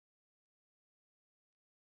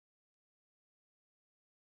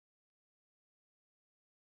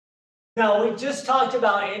Now, we just talked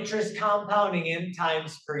about interest compounding in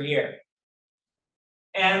times per year.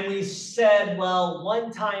 And we said, well,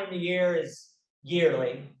 one time a year is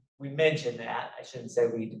yearly. We mentioned that. I shouldn't say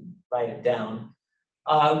we didn't write it down.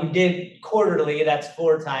 We did quarterly, that's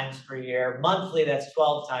 4 times per year. Monthly, that's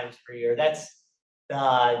 12 times per year. That's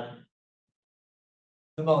the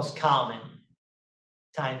most common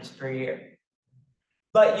times per year.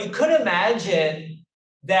 But you could imagine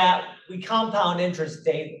that we compound interest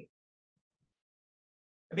daily.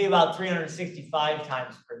 It'd be about 365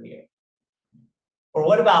 times per year. Or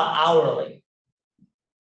what about hourly?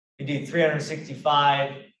 You do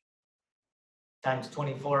 365 times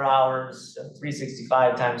 24 hours, so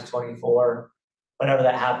 365 times 24, whatever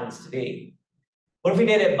that happens to be. What if we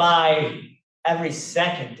did it by every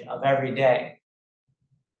second of every day?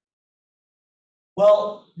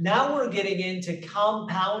 Well, now we're getting into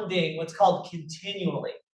compounding what's called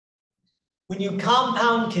continually. When you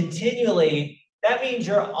compound continually, that means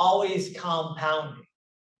you're always compounding.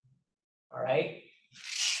 All right?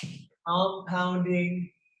 Compounding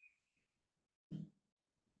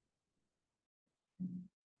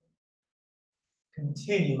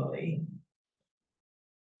continually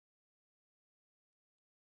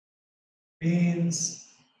means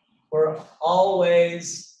we're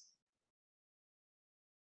always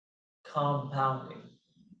compounding.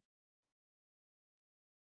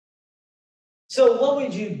 So what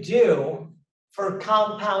would you do for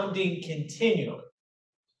compounding continually?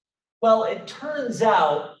 Well, it turns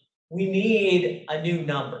out we need a new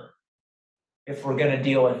number if we're going to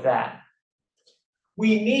deal with that.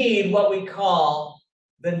 We need what we call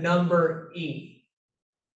the number E.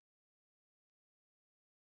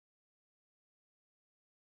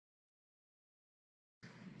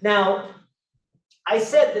 Now, I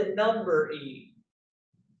said the number E.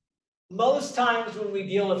 Most times when we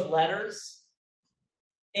deal with letters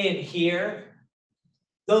in here,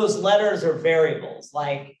 those letters are variables,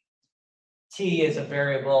 like T is a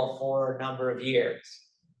variable for a number of years.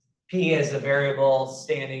 P is a variable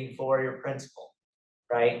standing for your principal,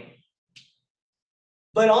 right?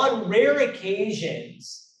 But on rare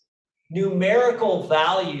occasions, numerical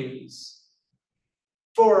values,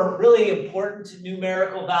 for really important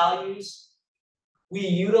numerical values, we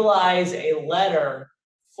utilize a letter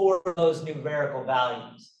for those numerical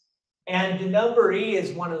values. And the number E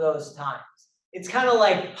is one of those times. It's kind of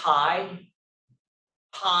like pi.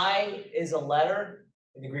 Pi is a letter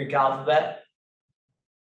in the Greek alphabet.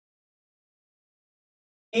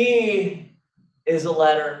 E is a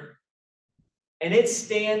letter, and it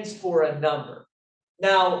stands for a number.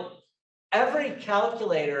 Now, every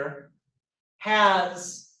calculator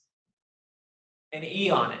has an E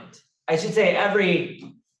on it. I should say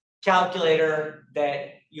every calculator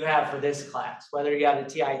that you have for this class, whether you have the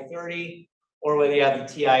TI-30 or whether you have the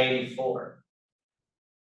TI-84.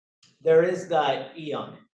 There is the E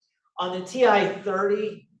on it. On the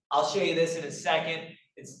TI-30, I'll show you this in a second.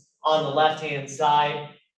 It's on the left-hand side.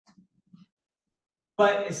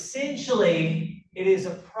 But essentially, it is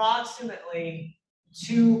approximately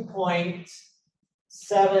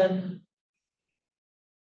 2.7.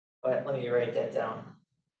 Let me write that down.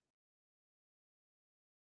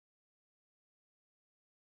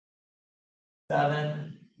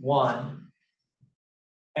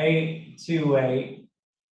 71828.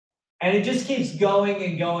 And it just keeps going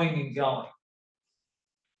and going and going.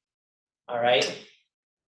 All right.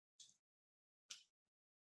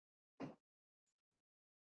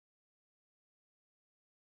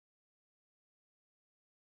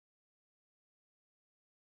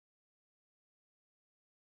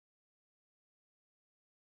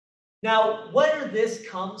 Now, where this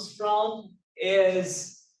comes from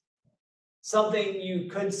is something you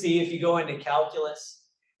could see if you go into calculus.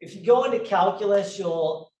 If you go into calculus,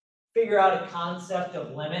 you'll figure out a concept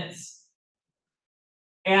of limits.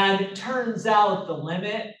 And it turns out the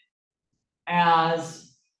limit,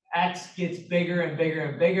 as x gets bigger and bigger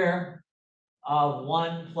and bigger, of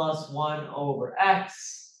 1 plus 1 over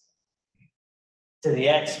x to the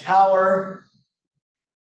x power,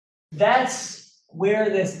 that's where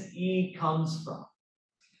this E comes from.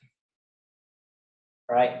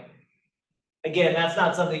 Right? Again, that's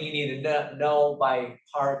not something you need to know by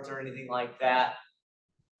heart or anything like that.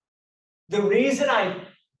 The reason I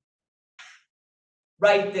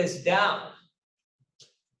write this down,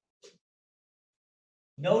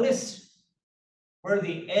 notice where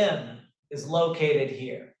the M is located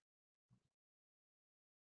here.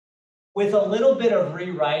 With a little bit of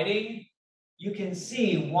rewriting, you can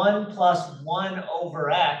see 1 plus 1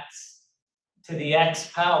 over x to the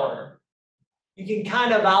x power. You can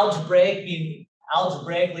kind of algebraically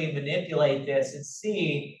manipulate this and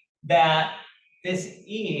see that this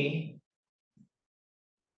E,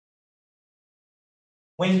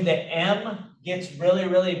 when the M gets really,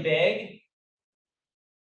 really big,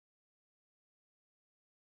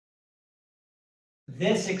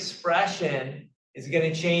 this expression is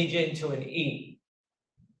going to change into an E.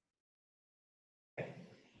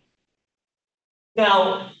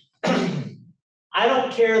 Now, I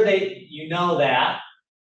don't care that you know that.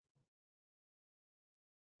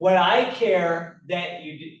 What I care that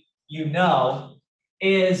you know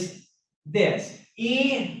is this.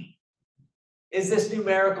 E is this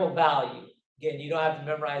numerical value. Again, you don't have to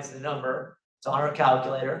memorize the number. It's on our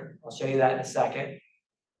calculator. I'll show you that in a second.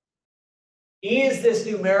 E is this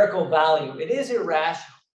numerical value. It is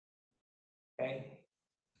irrational. Okay?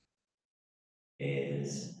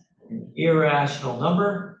 Is an irrational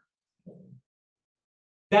number.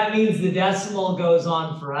 That means the decimal goes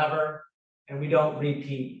on forever and we don't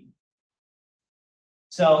repeat.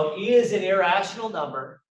 So E is an irrational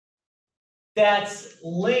number that's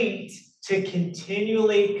linked to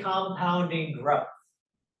continually compounding growth.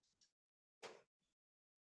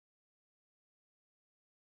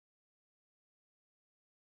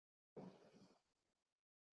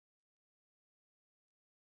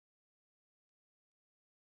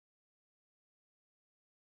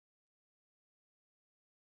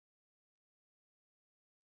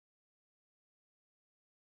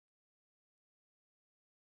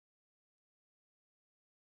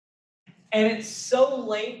 And it's so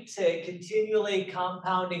linked to continually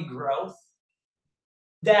compounding growth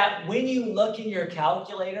that when you look in your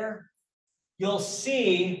calculator, you'll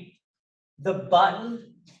see the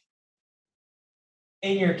button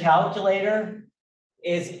in your calculator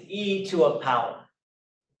is E to a power.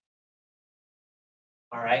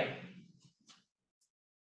 All right.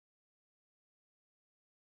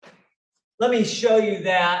 Let me show you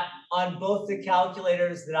that on both the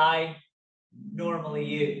calculators that I normally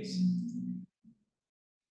use.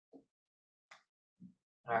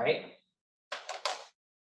 All right.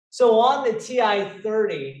 So on the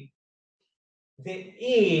TI-30, the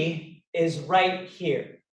E is right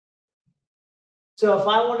here. So if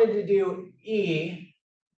I wanted to do E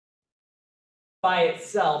by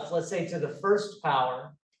itself, let's say to the first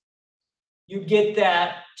power, you get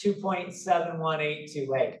that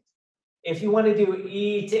 2.71828. If you want to do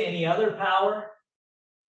E to any other power,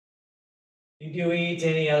 you do E to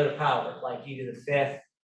any other power, like E to the fifth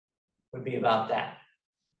would be about that.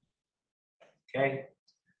 Okay?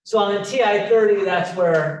 So on the TI-30, that's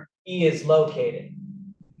where E is located.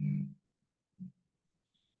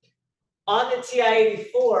 On the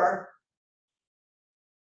TI-84,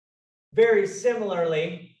 very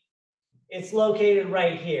similarly, it's located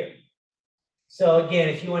right here. So again,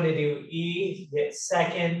 if you want to do E, hit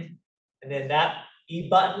second, and then that E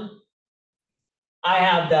button. I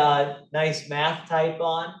have the nice math type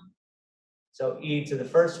on. So E to the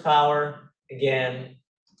first power, again,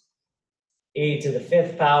 E to the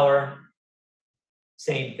fifth power,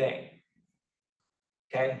 same thing.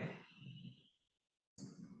 Okay?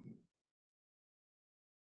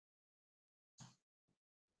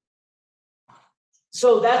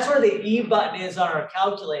 So that's where the E button is on our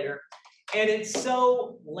calculator. And it's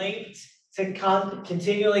so linked to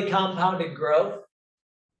continually compounded growth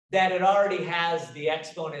that it already has the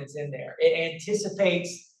exponents in there. It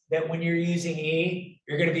anticipates that when you're using E,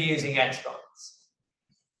 you're going to be using exponents.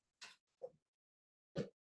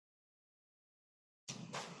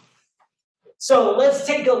 So let's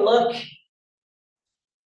take a look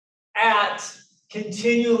at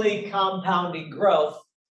continually compounding growth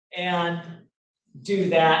and do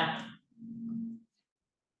that.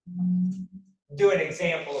 Do an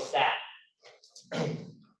example of that.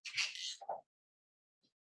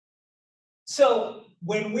 So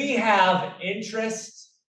when we have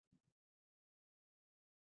interest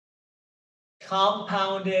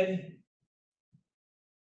compounded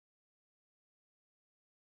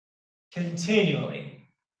continually,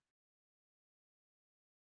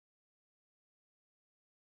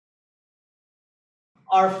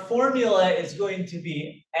 our formula is going to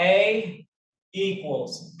be A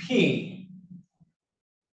equals P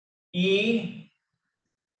E,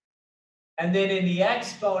 and then in the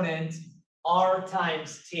exponent, R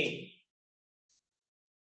times T.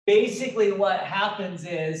 Basically what happens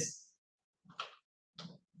is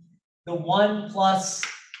the 1 plus,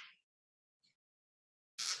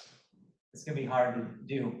 it's going to be hard to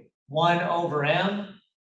do, 1 over M,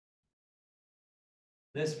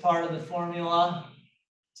 this part of the formula,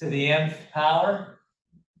 to the nth power,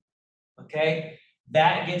 okay?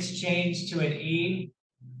 That gets changed to an E,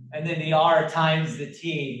 and then the R times the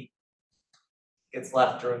T gets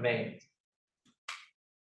left to remain.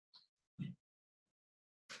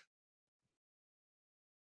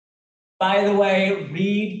 By the way,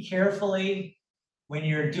 read carefully when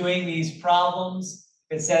you're doing these problems.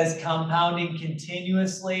 It says compounding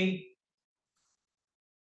continuously.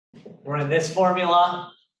 We're in this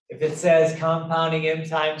formula. If it says compounding m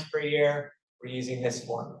times per year, we're using this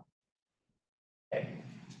formula. Okay.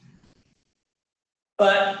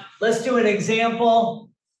 But let's do an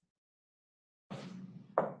example.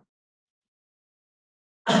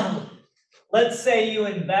 Let's say you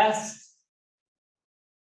invest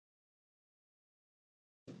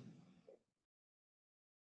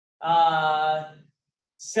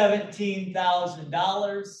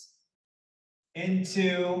 $17,000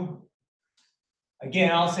 into,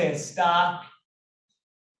 again, I'll say a stock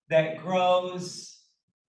that grows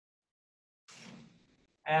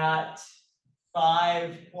at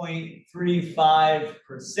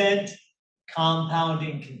 5.35%,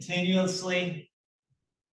 compounding continuously.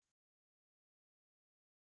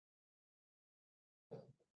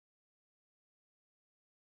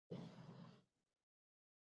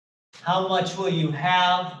 How much will you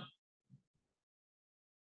have?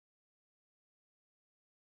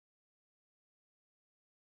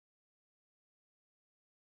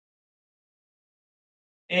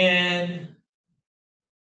 And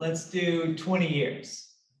let's do 20 years.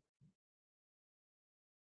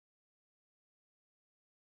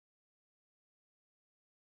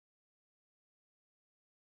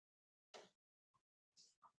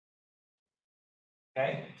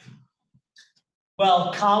 Okay.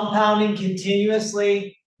 Well, compounding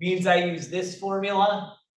continuously means I use this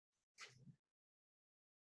formula.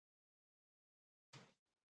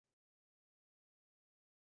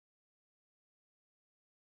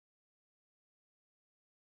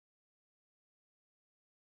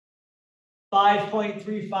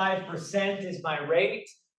 .35% is my rate.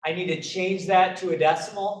 I need to change that to a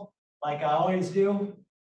decimal, like I always do.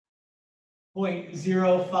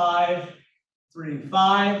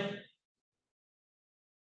 0.0535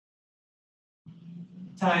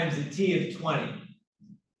 times a t of 20.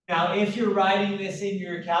 Now, if you're writing this in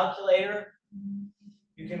your calculator,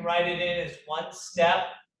 you can write it in as one step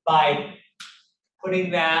by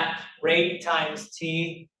putting that rate times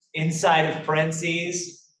t inside of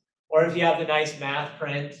parentheses. Or if you have the nice math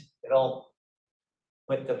print, it'll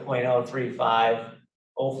put the 0.035,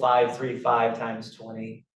 0535 times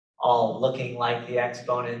 20, all looking like the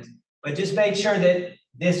exponent. But just make sure that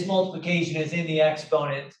this multiplication is in the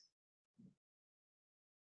exponent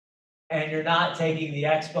and you're not taking the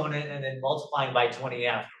exponent and then multiplying by 20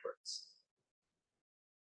 afterwards.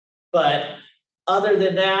 But other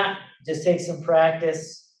than that, just take some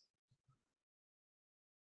practice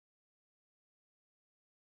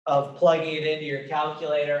of plugging it into your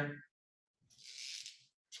calculator.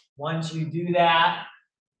 Once you do that,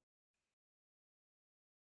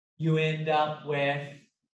 you end up with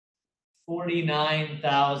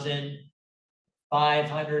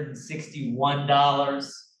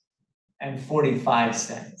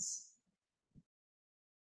 $49,561.45.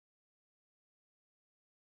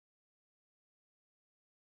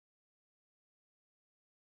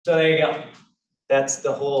 So there you go. That's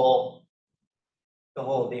the whole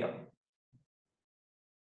deal.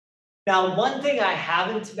 Now, one thing I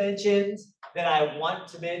haven't mentioned that I want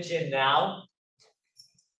to mention now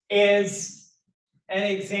is an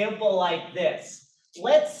example like this.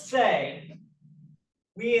 Let's say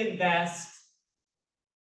we invest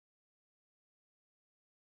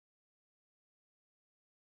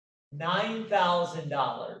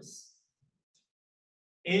 $9,000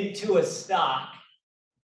 into a stock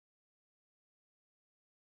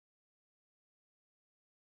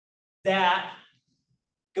that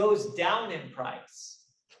goes down in price.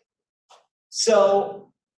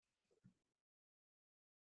 So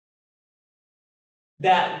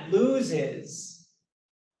that loses,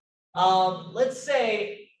 let's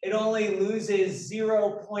say it only loses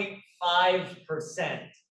 0.5%,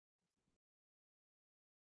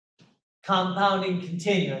 compounding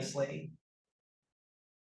continuously.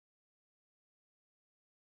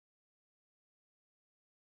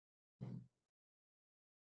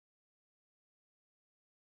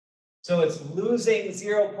 So it's losing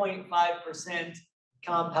 0.5%,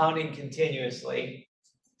 compounding continuously.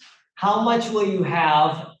 How much will you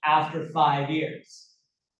have after 5 years?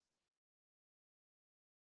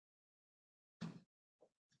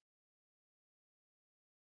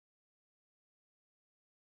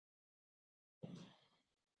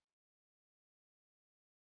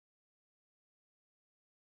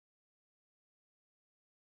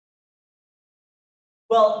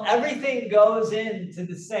 Well, everything goes into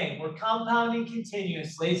the same. We're compounding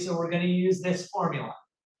continuously, so we're going to use this formula.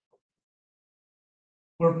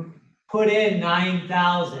 We're put in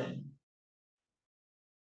 9,000.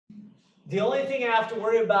 The only thing I have to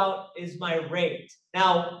worry about is my rate.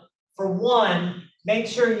 Now, for one, make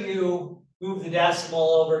sure you move the decimal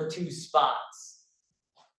over 2 spots.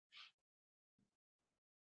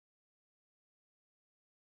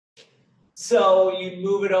 So you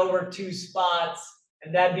move it over 2 spots,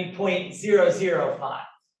 and that'd be 0.005.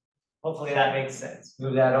 Hopefully that makes sense.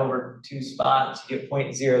 Move that over 2 spots, you get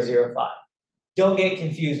 0.005. Don't get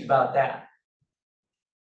confused about that.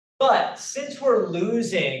 But since we're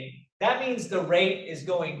losing, that means the rate is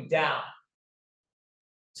going down.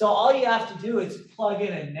 So all you have to do is plug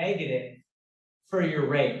in a negative for your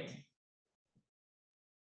rate.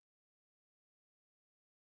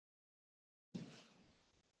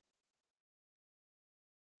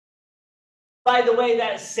 By the way,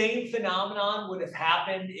 that same phenomenon would have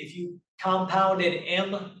happened if you compounded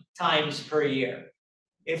m times per year.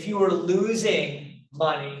 If you were losing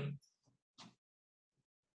money,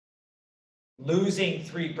 losing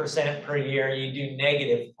 3% per year, you do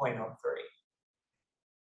negative 0.03.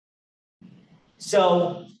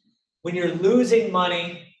 So when you're losing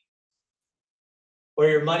money or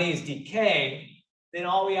your money is decaying, then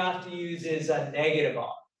all we have to use is a negative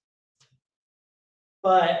R.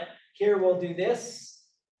 But here we'll do this.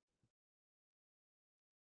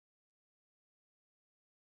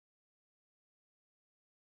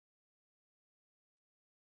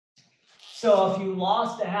 So if you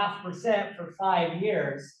lost 0.5% for 5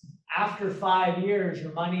 years, after 5 years,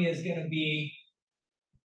 your money is going to be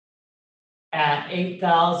at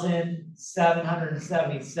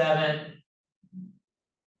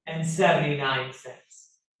 8,777.79 cents.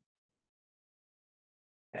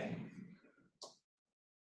 Okay.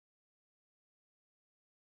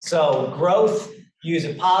 So growth, use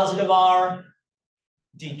a positive R.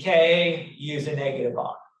 Decay, use a negative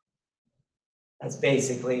R. That's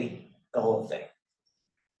basically the whole thing.